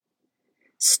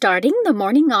Starting the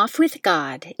morning off with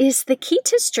God is the key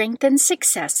to strength and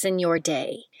success in your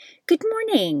day. Good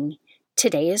morning.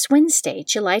 Today is Wednesday,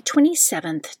 July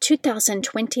 27th,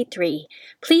 2023.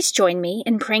 Please join me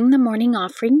in praying the morning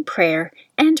offering prayer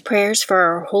and prayers for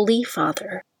our Holy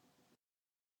Father.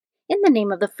 In the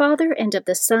name of the Father, and of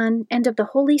the Son, and of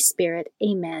the Holy Spirit,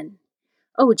 Amen.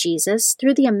 O Jesus,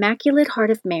 through the Immaculate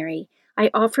Heart of Mary, I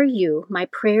offer you my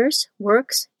prayers,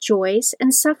 works, joys,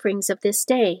 and sufferings of this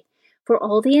day, for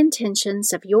all the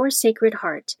intentions of your Sacred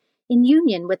Heart, in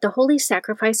union with the holy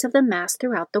sacrifice of the Mass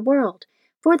throughout the world,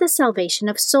 for the salvation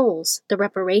of souls, the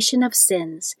reparation of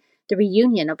sins, the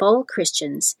reunion of all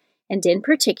Christians, and in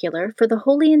particular for the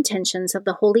holy intentions of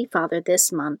the Holy Father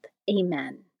this month.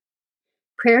 Amen.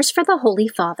 Prayers for the Holy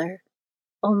Father.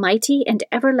 Almighty and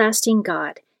everlasting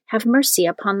God, have mercy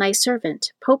upon thy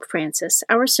servant, Pope Francis,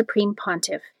 our Supreme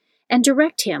Pontiff, and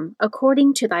direct him,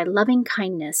 according to thy loving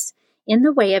kindness, in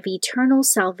the way of eternal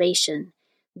salvation,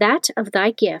 that of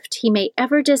thy gift he may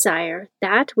ever desire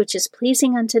that which is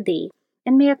pleasing unto thee,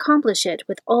 and may accomplish it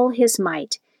with all his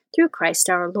might, through Christ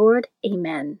our Lord.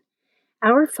 Amen.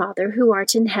 Our Father, who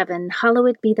art in heaven,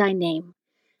 hallowed be thy name.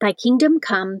 Thy kingdom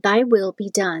come, thy will be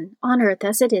done, on earth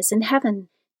as it is in heaven.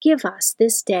 Give us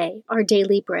this day our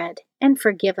daily bread, and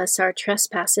forgive us our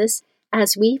trespasses,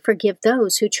 as we forgive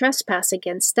those who trespass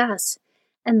against us.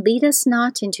 And lead us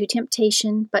not into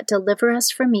temptation, but deliver us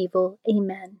from evil.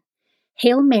 Amen.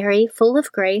 Hail Mary, full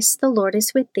of grace, the Lord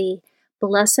is with thee.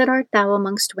 Blessed art thou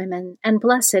amongst women, and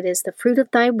blessed is the fruit of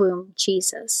thy womb,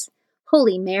 Jesus.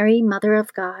 Holy Mary, Mother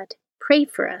of God, pray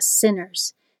for us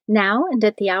sinners, now and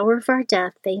at the hour of our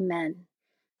death. Amen.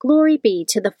 Glory be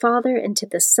to the Father, and to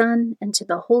the Son, and to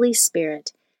the Holy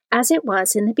Spirit, as it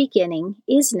was in the beginning,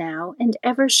 is now, and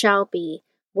ever shall be,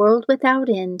 world without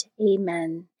end.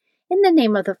 Amen. In the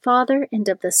name of the Father, and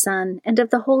of the Son, and of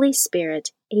the Holy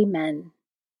Spirit. Amen.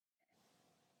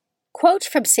 Quote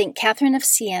from St. Catherine of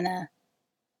Siena.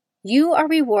 You are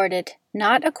rewarded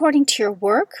not according to your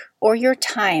work or your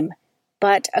time,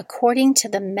 but according to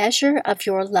the measure of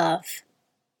your love.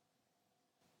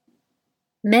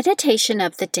 Meditation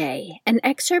of the Day, an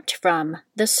excerpt from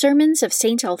The Sermons of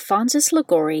St. Alphonsus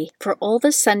Liguori for All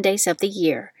the Sundays of the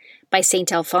Year, by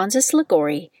St. Alphonsus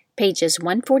Liguori, pages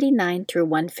 149 through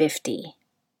 150.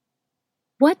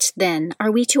 What, then,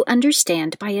 are we to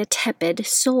understand by a tepid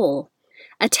soul?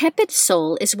 A tepid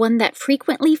soul is one that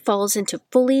frequently falls into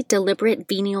fully deliberate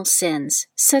venial sins,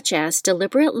 such as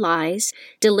deliberate lies,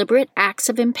 deliberate acts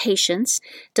of impatience,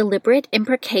 deliberate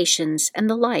imprecations, and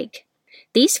the like.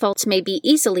 These faults may be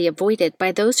easily avoided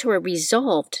by those who are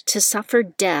resolved to suffer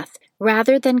death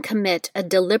rather than commit a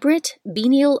deliberate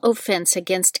venial offense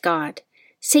against God.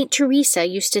 St. Teresa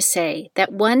used to say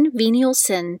that one venial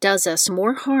sin does us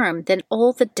more harm than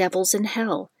all the devils in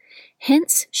hell.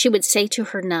 Hence, she would say to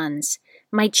her nuns,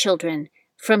 My children,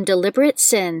 from deliberate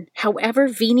sin, however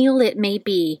venial it may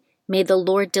be, may the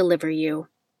Lord deliver you.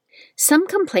 Some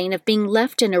complain of being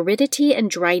left in aridity and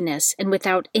dryness and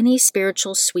without any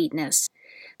spiritual sweetness.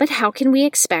 But how can we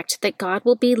expect that God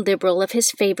will be liberal of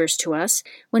his favors to us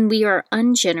when we are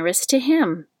ungenerous to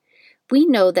him? We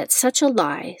know that such a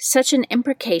lie, such an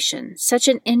imprecation, such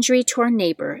an injury to our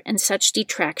neighbor, and such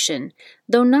detraction,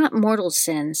 though not mortal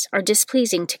sins, are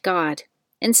displeasing to God,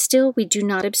 and still we do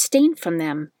not abstain from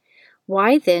them.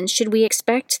 Why then should we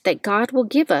expect that God will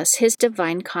give us his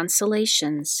divine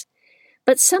consolations?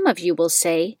 But some of you will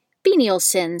say, venial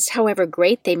sins, however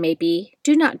great they may be,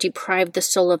 do not deprive the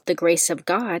soul of the grace of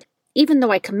God. Even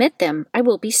though I commit them, I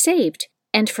will be saved,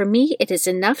 and for me it is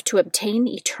enough to obtain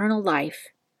eternal life.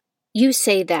 You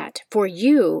say that, for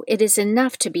you, it is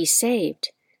enough to be saved.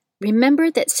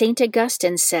 Remember that St.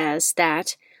 Augustine says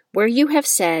that, where you have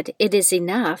said, it is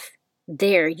enough,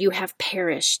 there you have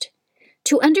perished.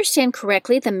 To understand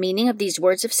correctly the meaning of these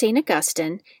words of St.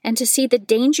 Augustine, and to see the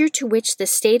danger to which the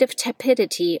state of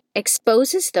tepidity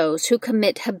exposes those who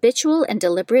commit habitual and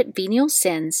deliberate venial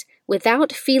sins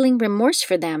without feeling remorse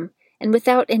for them, and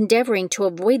without endeavoring to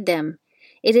avoid them,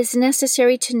 it is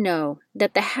necessary to know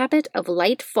that the habit of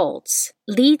light faults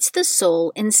leads the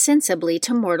soul insensibly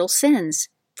to mortal sins.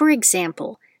 For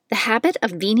example, the habit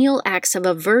of venial acts of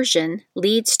aversion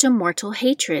leads to mortal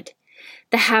hatred.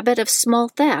 The habit of small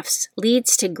thefts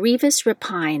leads to grievous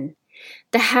rapine.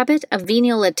 The habit of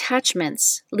venial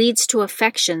attachments leads to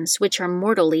affections which are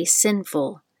mortally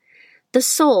sinful. The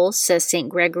soul, says St.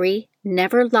 Gregory,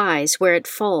 never lies where it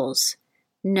falls.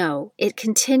 No, it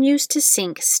continues to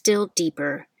sink still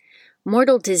deeper.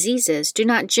 Mortal diseases do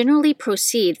not generally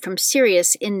proceed from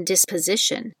serious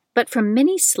indisposition, but from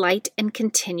many slight and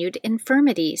continued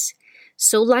infirmities.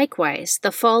 So likewise,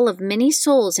 the fall of many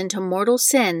souls into mortal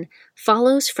sin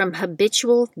follows from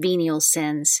habitual venial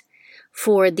sins.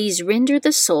 For these render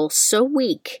the soul so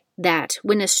weak that,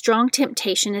 when a strong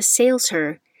temptation assails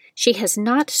her, she has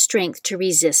not strength to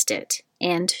resist it,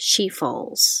 and she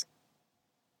falls.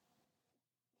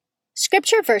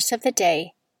 Scripture verse of the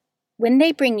day. When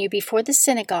they bring you before the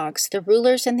synagogues, the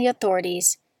rulers and the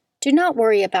authorities, do not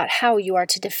worry about how you are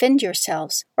to defend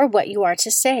yourselves or what you are to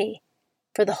say,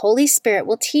 for the Holy Spirit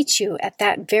will teach you at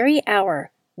that very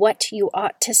hour what you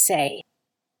ought to say.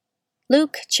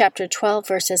 Luke chapter 12,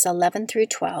 verses 11 through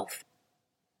 12.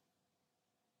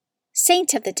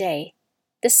 Saint of the Day.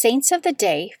 The saints of the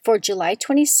day for July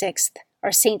 26th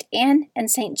are Saint Anne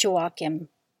and Saint Joachim.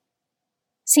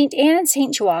 Saint Anne and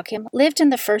Saint Joachim lived in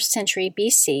the 1st century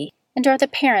BC and are the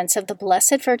parents of the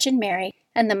Blessed Virgin Mary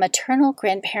and the maternal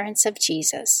grandparents of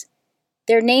Jesus.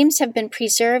 Their names have been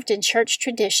preserved in church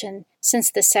tradition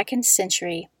since the 2nd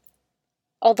century.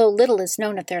 Although little is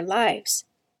known of their lives,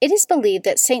 it is believed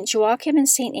that Saint Joachim and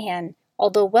Saint Anne,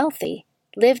 although wealthy,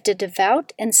 lived a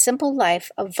devout and simple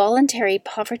life of voluntary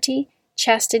poverty,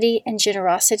 chastity, and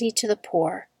generosity to the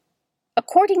poor.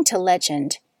 According to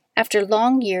legend, after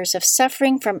long years of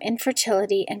suffering from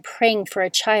infertility and praying for a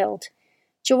child,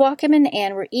 Joachim and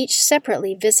Anne were each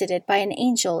separately visited by an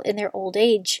angel in their old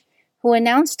age, who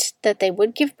announced that they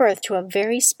would give birth to a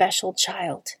very special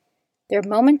child. Their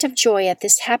moment of joy at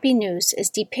this happy news is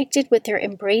depicted with their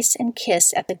embrace and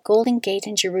kiss at the Golden Gate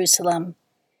in Jerusalem.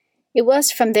 It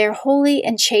was from their holy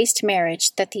and chaste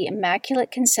marriage that the Immaculate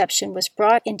Conception was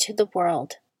brought into the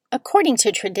world. According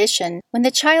to tradition, when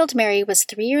the child Mary was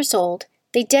 3 years old,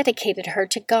 they dedicated her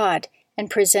to God and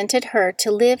presented her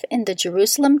to live in the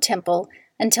Jerusalem temple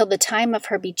until the time of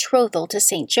her betrothal to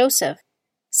Saint Joseph.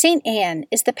 Saint Anne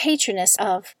is the patroness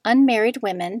of unmarried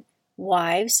women,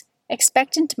 wives,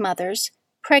 expectant mothers,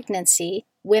 pregnancy,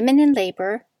 women in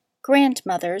labor,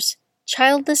 grandmothers,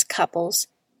 childless couples,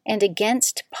 and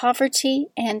against poverty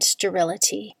and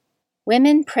sterility.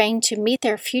 Women praying to meet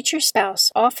their future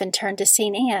spouse often turn to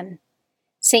Saint Anne.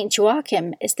 Saint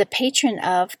Joachim is the patron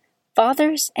of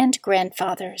fathers and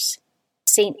grandfathers.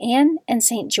 Saint Anne and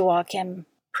Saint Joachim,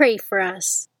 pray for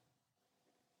us.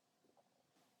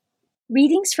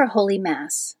 Readings for Holy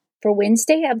Mass for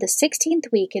Wednesday of the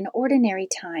 16th week in Ordinary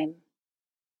Time.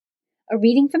 A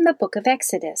reading from the book of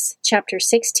Exodus, chapter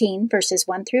 16, verses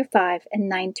 1 through 5 and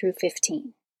 9 through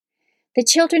 15. The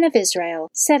children of Israel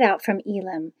set out from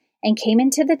Elim and came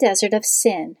into the desert of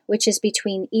Sin, which is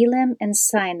between Elim and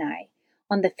Sinai,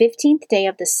 on the 15th day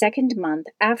of the 2nd month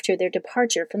after their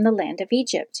departure from the land of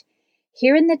Egypt.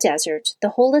 Here in the desert, the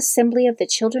whole assembly of the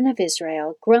children of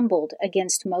Israel grumbled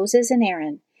against Moses and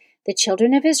Aaron. The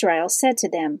children of Israel said to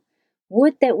them,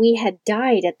 "Would that we had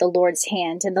died at the Lord's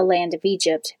hand in the land of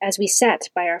Egypt, as we sat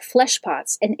by our flesh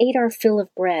pots and ate our fill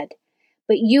of bread.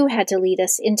 But you had to lead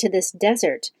us into this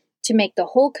desert to make the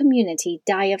whole community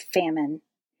die of famine."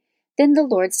 Then the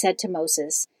Lord said to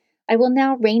Moses, "I will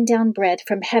now rain down bread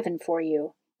from heaven for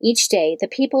you. Each day the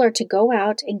people are to go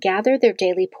out and gather their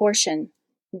daily portion.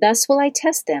 Thus will I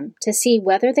test them to see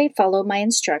whether they follow my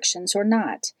instructions or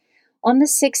not. On the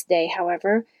 6th day,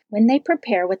 however, when they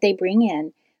prepare what they bring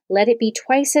in, let it be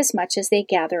twice as much as they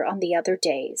gather on the other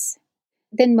days."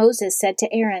 Then Moses said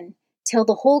to Aaron, "Tell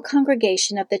the whole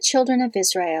congregation of the children of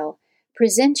Israel,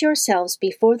 'Present yourselves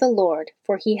before the Lord,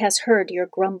 for he has heard your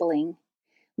grumbling.'"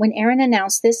 When Aaron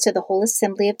announced this to the whole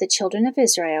assembly of the children of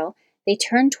Israel, they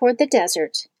turned toward the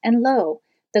desert, and lo,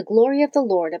 the glory of the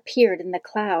Lord appeared in the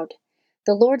cloud.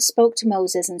 The Lord spoke to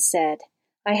Moses and said,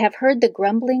 "I have heard the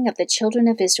grumbling of the children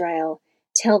of Israel.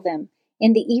 Tell them,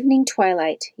 in the evening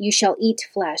twilight you shall eat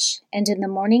flesh, and in the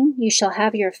morning you shall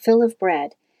have your fill of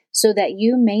bread, so that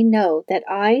you may know that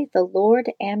I, the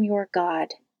Lord, am your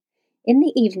God." In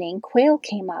the evening quail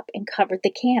came up and covered the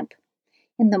camp.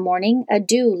 In the morning a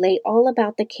dew lay all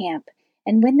about the camp,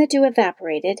 and when the dew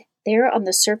evaporated, there on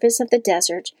the surface of the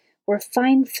desert were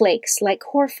fine flakes like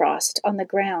hoarfrost on the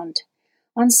ground.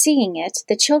 On seeing it,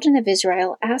 the children of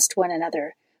Israel asked one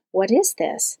another, "What is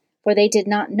this?" For they did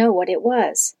not know what it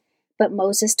was. But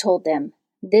Moses told them,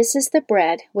 "This is the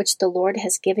bread which the Lord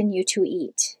has given you to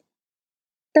eat."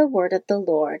 The word of the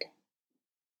Lord.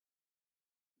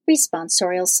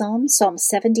 Responsorial Psalm, Psalm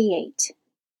 78.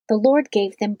 The Lord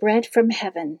gave them bread from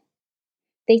heaven.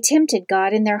 They tempted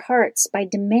God in their hearts by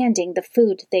demanding the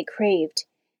food they craved.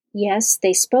 Yes,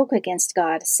 they spoke against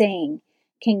God, saying,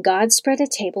 "Can God spread a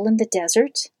table in the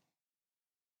desert?"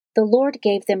 The Lord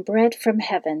gave them bread from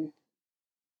heaven.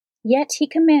 Yet he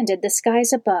commanded the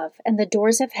skies above, and the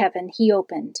doors of heaven he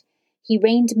opened. He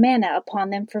rained manna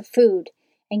upon them for food,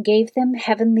 and gave them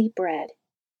heavenly bread.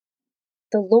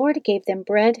 The Lord gave them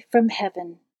bread from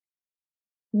heaven.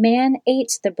 Man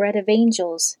ate the bread of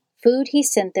angels, food he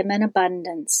sent them in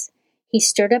abundance. He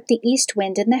stirred up the east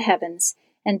wind in the heavens,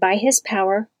 and by his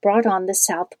power brought on the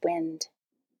south wind.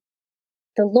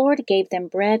 The Lord gave them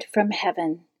bread from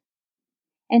heaven.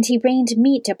 And he rained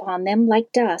meat upon them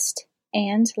like dust,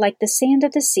 and, like the sand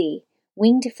of the sea,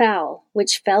 winged fowl,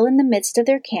 which fell in the midst of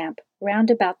their camp round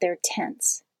about their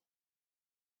tents.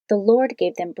 The Lord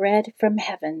gave them bread from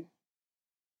heaven.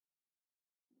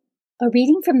 A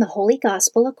reading from the Holy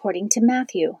Gospel according to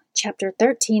Matthew, chapter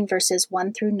 13, verses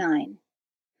 1 through 9.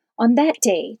 On that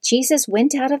day, Jesus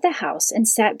went out of the house and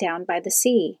sat down by the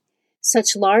sea.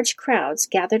 Such large crowds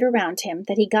gathered around him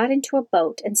that he got into a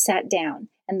boat and sat down,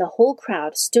 and the whole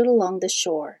crowd stood along the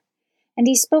shore. And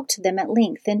he spoke to them at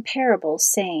length in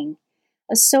parables, saying,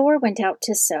 A sower went out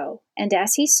to sow, and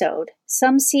as he sowed,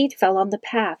 some seed fell on the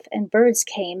path, and birds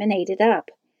came and ate it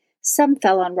up. Some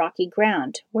fell on rocky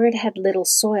ground, where it had little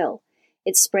soil.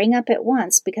 It sprang up at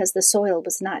once because the soil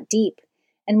was not deep,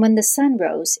 and when the sun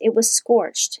rose, it was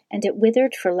scorched, and it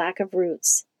withered for lack of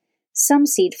roots. Some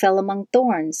seed fell among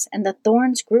thorns, and the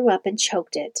thorns grew up and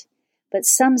choked it. But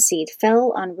some seed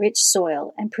fell on rich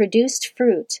soil and produced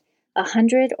fruit,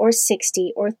 100 or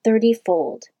 60 or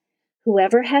 30-fold.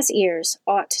 Whoever has ears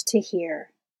ought to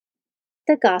hear.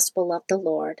 The Gospel of the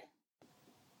Lord.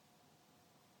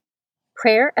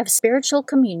 Prayer of Spiritual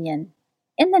Communion.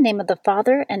 In the name of the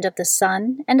Father, and of the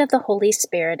Son, and of the Holy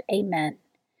Spirit. Amen.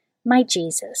 My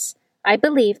Jesus, I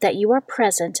believe that you are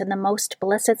present in the most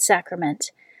blessed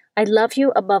sacrament. I love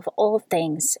you above all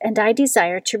things, and I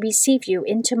desire to receive you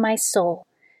into my soul.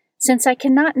 Since I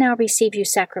cannot now receive you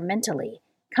sacramentally,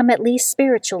 come at least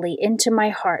spiritually into my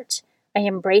heart. I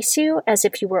embrace you as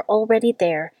if you were already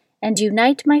there, and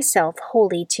unite myself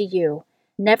wholly to you.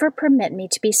 Never permit me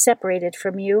to be separated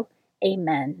from you.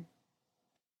 Amen.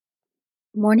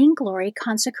 Morning Glory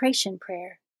Consecration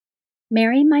Prayer.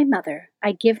 Mary, my mother,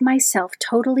 I give myself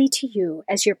totally to you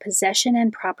as your possession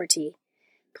and property.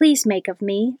 Please make of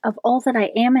me, of all that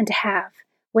I am and have,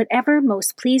 whatever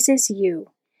most pleases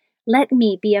you. Let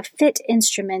me be a fit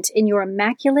instrument in your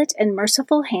immaculate and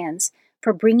merciful hands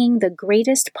for bringing the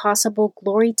greatest possible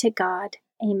glory to God.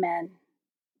 Amen.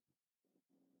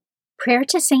 Prayer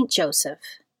to Saint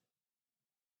Joseph.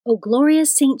 O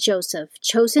glorious Saint Joseph,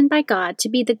 chosen by God to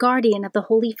be the guardian of the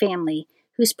Holy Family,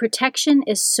 whose protection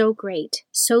is so great,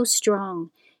 so strong,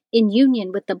 in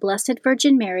union with the Blessed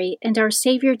Virgin Mary and our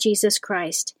Savior Jesus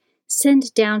Christ,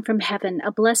 send down from heaven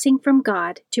a blessing from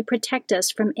God to protect us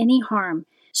from any harm,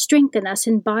 strengthen us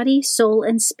in body, soul,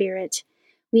 and spirit.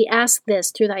 We ask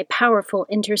this through thy powerful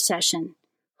intercession.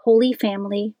 Holy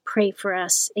Family, pray for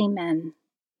us. Amen.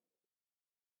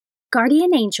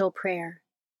 Guardian Angel Prayer.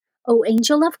 O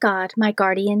angel of God, my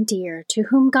guardian dear, to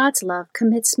whom God's love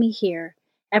commits me here,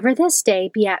 ever this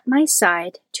day be at my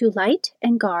side, to light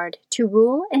and guard, to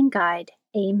rule and guide.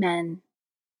 Amen.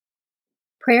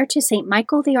 Prayer to Saint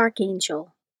Michael the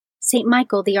Archangel. Saint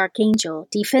Michael the Archangel,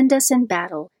 defend us in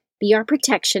battle, be our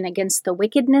protection against the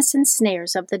wickedness and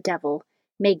snares of the devil.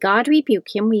 May God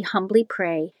rebuke him, we humbly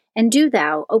pray, and do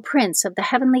thou, O Prince of the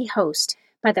heavenly host,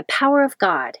 by the power of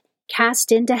God,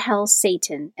 cast into hell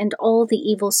Satan and all the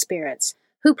evil spirits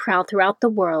who prowl throughout the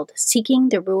world, seeking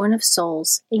the ruin of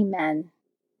souls. Amen.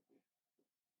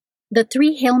 The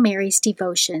Three Hail Marys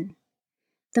Devotion.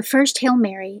 The first Hail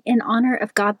Mary, in honor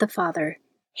of God the Father.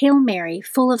 Hail Mary,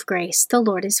 full of grace, the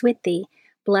Lord is with thee.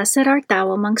 Blessed art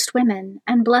thou amongst women,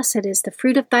 and blessed is the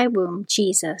fruit of thy womb,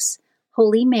 Jesus.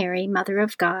 Holy Mary, Mother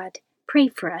of God, pray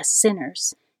for us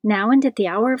sinners, now and at the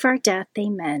hour of our death.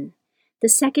 Amen. The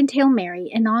second Hail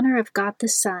Mary, in honor of God the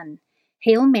Son.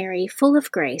 Hail Mary, full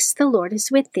of grace, the Lord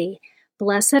is with thee.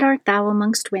 Blessed art thou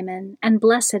amongst women, and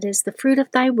blessed is the fruit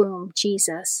of thy womb,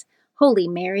 Jesus. Holy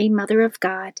Mary, Mother of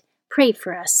God, pray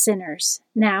for us sinners,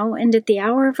 now and at the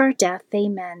hour of our death.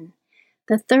 Amen.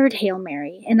 The third Hail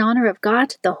Mary, in honor of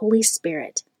God the Holy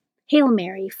Spirit. Hail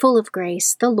Mary, full of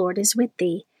grace, the Lord is with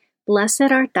thee.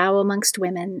 Blessed art thou amongst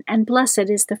women, and blessed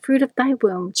is the fruit of thy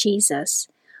womb, Jesus.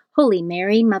 Holy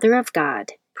Mary, Mother of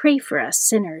God, pray for us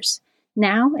sinners,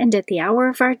 now and at the hour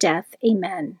of our death.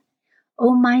 Amen.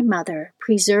 O my Mother,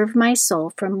 preserve my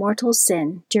soul from mortal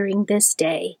sin during this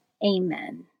day.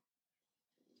 Amen.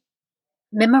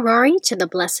 Memorare to the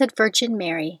Blessed Virgin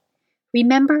Mary.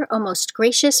 Remember, O most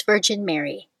gracious Virgin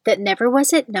Mary, that never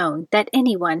was it known that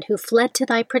anyone who fled to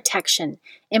thy protection,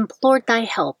 implored thy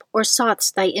help, or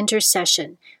sought thy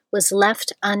intercession, was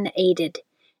left unaided.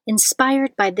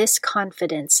 Inspired by this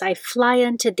confidence, I fly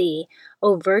unto thee,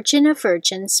 O Virgin of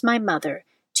Virgins, my Mother.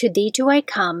 To thee do I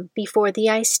come, before thee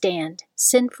I stand,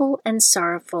 sinful and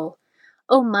sorrowful.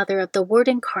 O Mother of the Word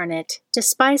incarnate,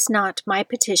 despise not my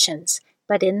petitions,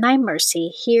 but in thy mercy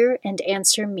hear and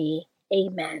answer me.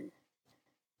 Amen.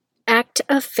 Act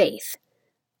of Faith.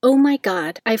 O my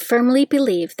God, I firmly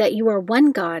believe that you are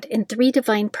one God in three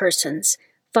divine persons,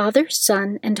 Father,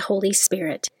 Son, and Holy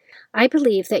Spirit. I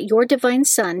believe that your divine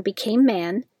Son became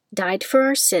man, died for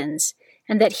our sins,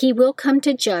 and that he will come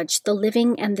to judge the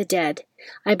living and the dead.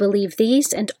 I believe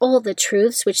these and all the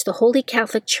truths which the Holy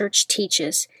Catholic Church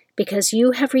teaches, because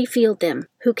you have revealed them,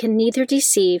 who can neither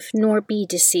deceive nor be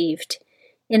deceived.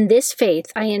 In this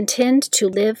faith I intend to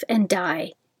live and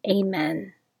die.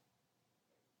 Amen.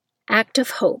 Act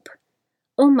of Hope.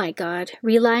 O my God,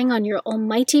 relying on your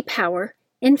almighty power,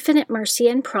 infinite mercy,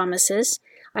 and promises,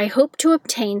 I hope to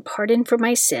obtain pardon for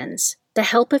my sins, the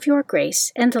help of your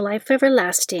grace, and the life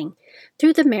everlasting,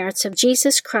 through the merits of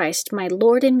Jesus Christ, my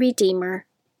Lord and Redeemer.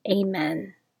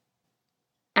 Amen.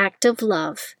 Act of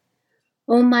Love.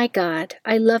 O my God,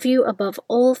 I love you above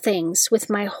all things with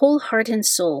my whole heart and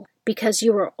soul, because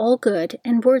you are all good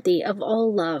and worthy of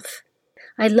all love.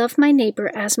 I love my neighbor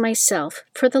as myself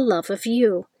for the love of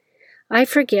you. I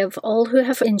forgive all who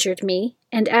have injured me,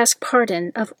 and ask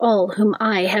pardon of all whom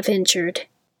I have injured.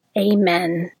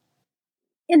 Amen.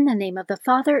 In the name of the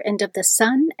Father, and of the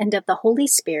Son, and of the Holy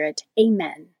Spirit.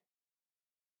 Amen.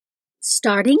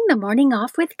 Starting the morning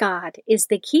off with God is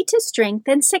the key to strength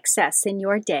and success in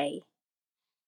your day.